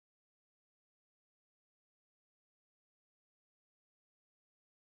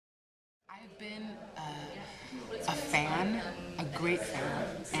I've been a fan, a great fan,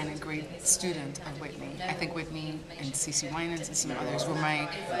 and a great student of Whitney. I think Whitney and CeCe Winans and some others were my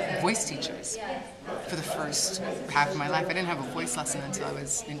voice teachers for the first half of my life. I didn't have a voice lesson until I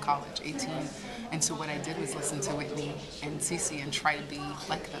was in college, 18. And so what I did was listen to Whitney and CeCe and try to be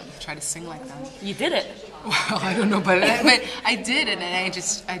like them, try to sing like them. You did it. Well, I don't know, but I did, and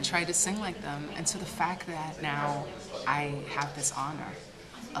I tried to sing like them. And so the fact that now I have this honor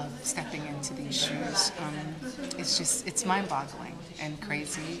of stepping into these shoes, it's mind-boggling and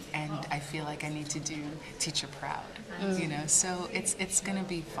crazy, and I feel like I need to do Teacher proud, you know. So it's gonna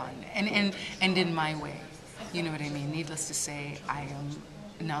be fun, and in my way, you know what I mean. Needless to say, I am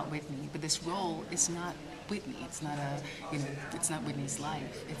not Whitney, but this role is not Whitney. It's not it's not Whitney's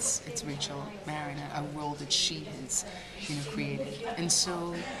life. It's Rachel Marin, a role that she has, created, and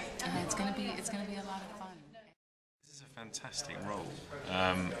so it's gonna be a lot of fun. This is a fantastic role.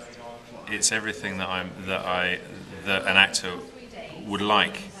 It's everything that an actor would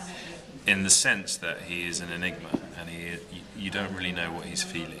like, in the sense that he is an enigma, and you don't really know what he's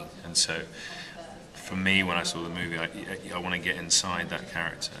feeling. And so, for me, when I saw the movie, I want to get inside that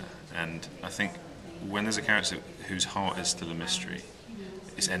character. And I think when there's a character whose heart is still a mystery,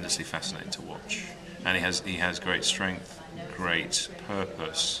 it's endlessly fascinating to watch. And he has great strength, great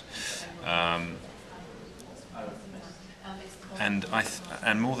purpose.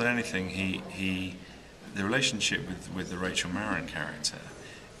 And more than anything, the relationship with the Rachel Marin character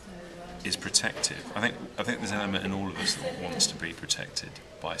is protective. I think there's an element in all of us that wants to be protected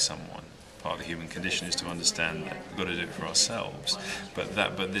by someone. Part of the human condition is to understand that we've got to do it for ourselves. But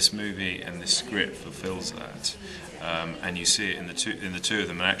this movie and this script fulfills that, and you see it in the two of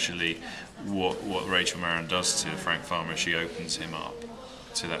them. And actually, what Rachel Marin does to Frank Farmer, she opens him up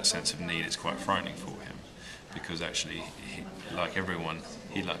to that sense of need. It's quite frightening for him, because actually, like everyone,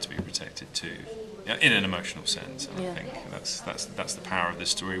 he'd like to be protected too, in an emotional sense. And I think that's the power of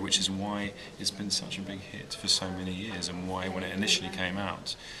this story, which is why it's been such a big hit for so many years, and why when it initially came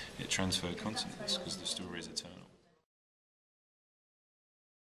out, it transferred continents, because the story is eternal.